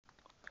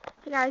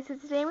Hey guys, so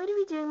today I'm going to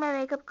be doing my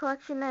makeup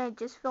collection. I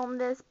just filmed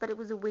this, but it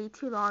was way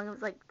too long. It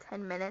was like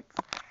 10 minutes,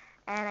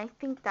 and I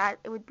think that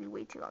it would be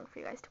way too long for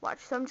you guys to watch.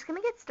 So I'm just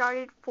going to get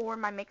started for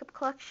my makeup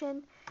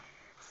collection.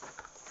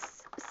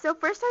 So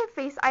first I have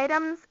face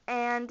items,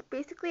 and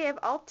basically I have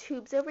all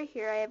tubes over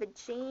here. I have a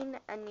Jane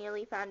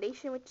Neely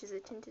foundation, which is a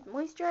tinted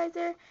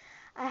moisturizer.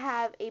 I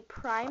have a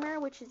primer,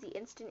 which is the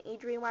Instant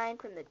Age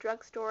Rewind from the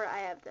drugstore. I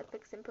have the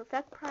Fix and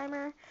Perfect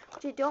primer,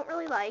 which I don't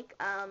really like,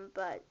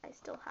 but I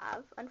still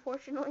have,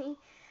 unfortunately.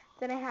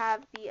 Then I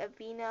have the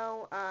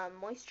Aveeno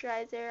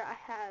moisturizer. I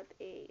have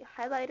a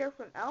highlighter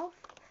from e.l.f.,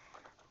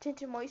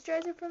 tinted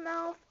moisturizer from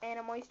e.l.f., and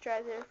a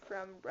moisturizer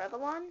from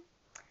Revlon.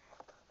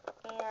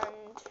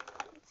 And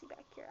let's see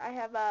back here. I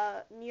have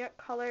a New York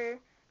Color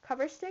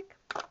cover stick,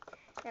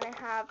 and I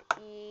have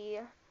the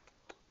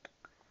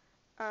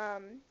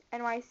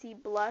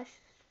NYC blush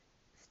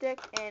stick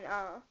in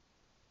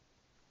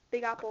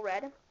Big Apple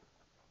Red.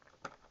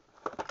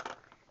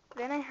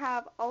 Then I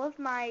have all of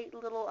my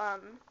little I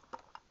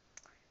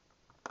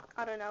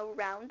don't know,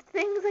 round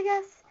things, I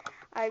guess.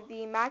 I have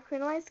the MAC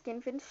Crinoline Skin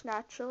Finish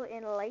Natural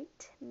in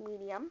light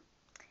medium.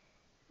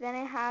 Then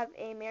I have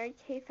a Mary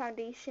Kay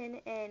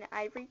foundation in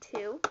Ivory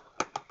 2.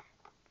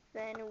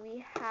 Then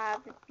we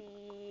have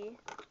the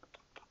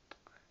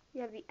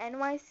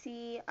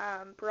NYC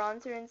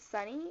bronzer in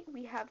Sunny.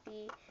 We have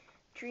the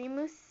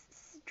Dream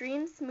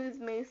Smooth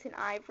Mousse in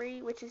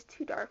Ivory, which is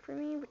too dark for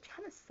me, which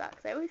kind of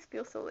sucks. I always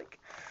feel so like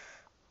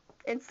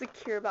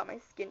insecure about my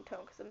skin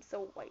tone because I'm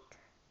so white.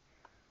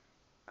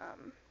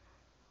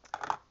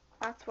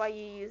 That's why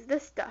you use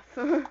this stuff.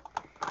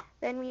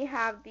 Then we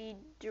have the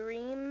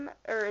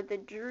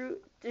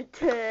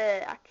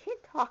I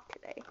can't talk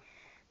today.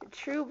 The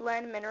True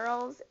Blend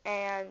Minerals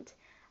and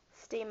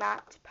Stay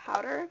Matte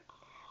Powder.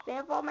 They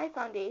have all my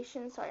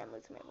foundations. Sorry, I'm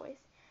losing my voice.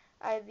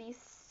 I have the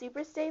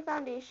Super Stay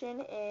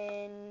foundation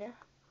in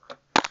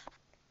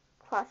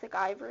Classic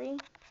Ivory,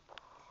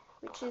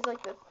 which is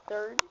like the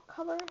third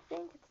color, I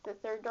think. It's the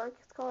third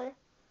darkest color.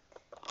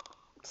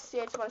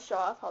 See, I just want to show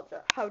off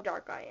how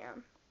dark I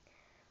am.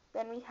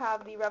 Then we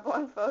have the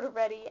Revlon Photo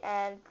Ready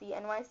and the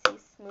NYC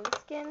Smooth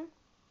Skin.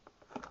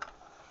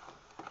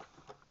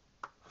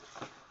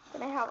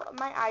 Then I have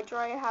my eye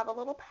drawer. I have a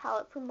little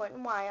palette from Wet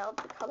n Wild,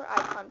 the Color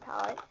Icon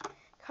palette,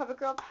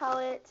 CoverGirl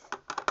palette,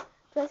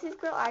 Jessie's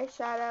Girl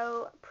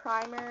eyeshadow,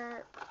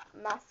 primer,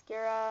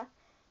 mascara,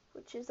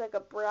 which is like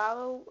a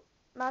brow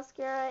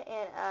mascara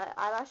and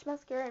eyelash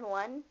mascara in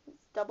one.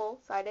 It's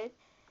double-sided.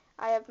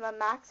 I have my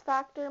Max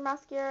Factor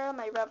mascara,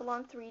 my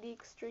Revlon 3D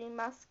Extreme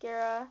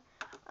mascara,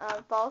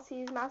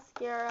 Falsies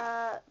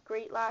mascara,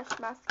 Great Lash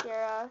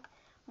mascara,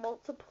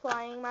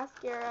 Multiplying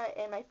mascara,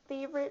 and my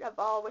favorite of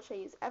all, which I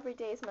use every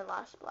day, is my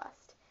Lash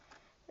Blast.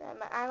 Then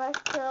my eyelash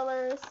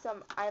curlers,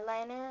 some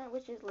eyeliner,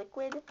 which is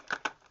liquid,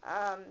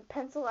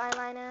 pencil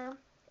eyeliner,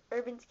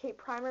 Urban Decay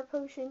primer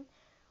potion,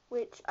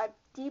 which I've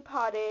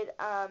depotted,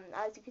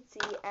 as you can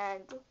see,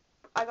 and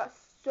I got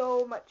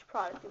so much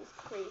product, it was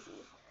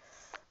crazy.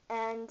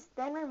 And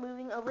then we're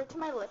moving over to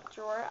my lip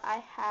drawer. I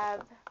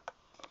have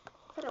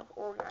kind of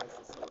organized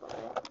this a little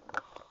bit.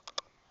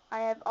 I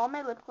have all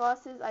my lip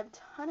glosses. I have a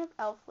ton of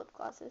e.l.f. lip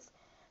glosses.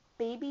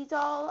 Baby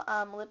Doll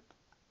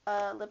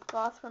lip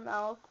gloss from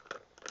e.l.f.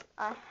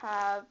 I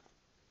have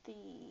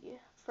the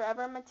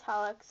Forever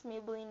Metallics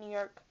Maybelline New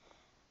York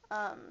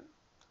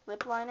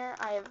lip liner.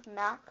 I have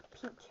MAC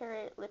Pink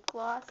Carrot lip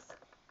gloss.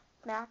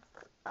 MAC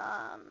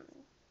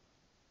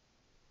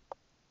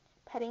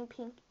Petting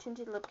Pink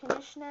tinted lip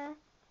conditioner.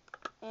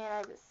 And I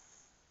have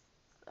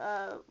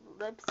a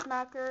lip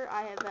smacker.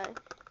 I have a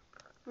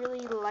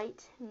really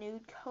light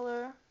nude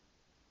color,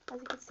 as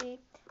you can see.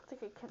 It's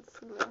like a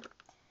concealer.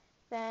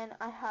 Then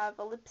I have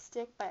a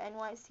lipstick by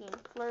NYC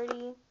and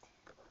Flirty.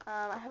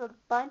 I have a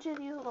bunch of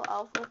these little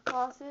e.l.f. lip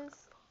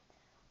glosses.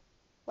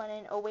 One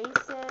in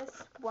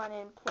Oasis, one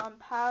in Plum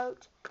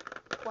Pout,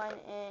 one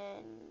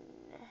in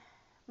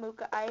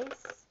Mocha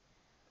Ice,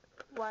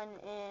 one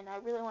in, I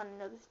really want to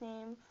know this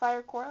name,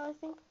 Fire Coral, I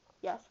think?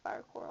 Yes,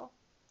 Fire Coral.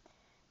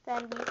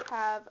 Then we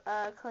have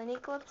a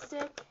Clinique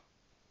lipstick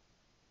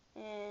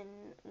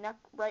in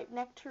Ripe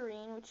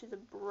Nectarine, which is a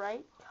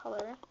bright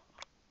color.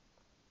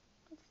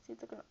 Let's see,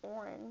 it's like an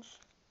orange.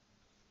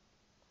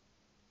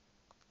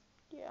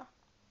 Yeah.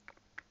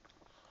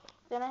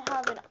 Then I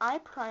have an eye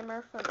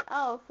primer from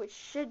e.l.f., which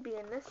should be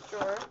in this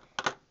drawer.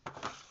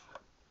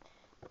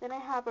 Then I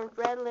have a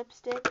red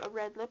lipstick, a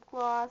red lip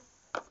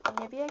gloss, a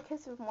Nivea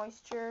Kiss of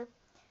Moisture.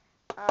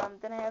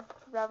 Then I have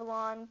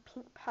Revlon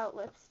Pink Pout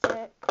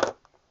lipstick,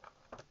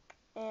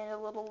 and a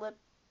little lip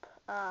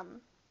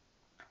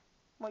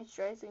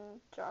moisturizing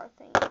jar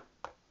thing.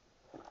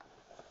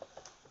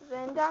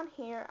 Then down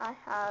here I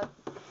have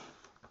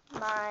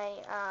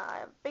my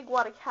big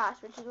wad of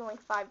cash, which is only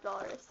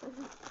 $5.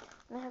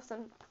 And I have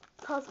some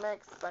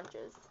cosmetic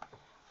sponges.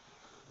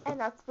 And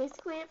that's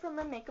basically it for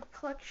my makeup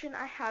collection.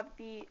 I have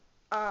the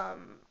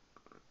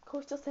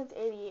Coastal Scents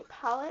 88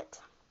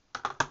 palette,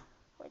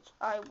 which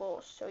I will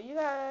show you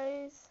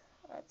guys.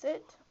 That's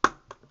it.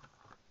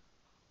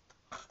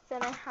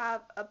 Then I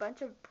have a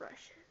bunch of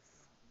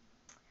brushes.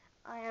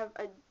 I have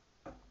a,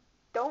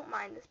 don't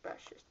mind this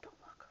brush, just don't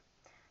look.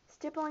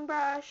 Stippling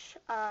brush,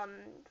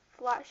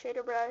 flat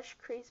shader brush,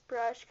 crease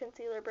brush,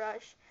 concealer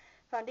brush,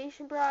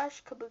 foundation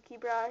brush, kabuki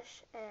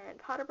brush, and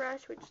powder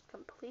brush, which is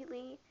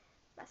completely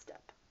messed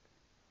up.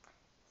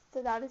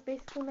 So that is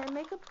basically my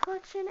makeup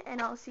collection, and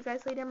I'll see you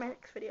guys later in my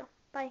next video.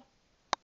 Bye.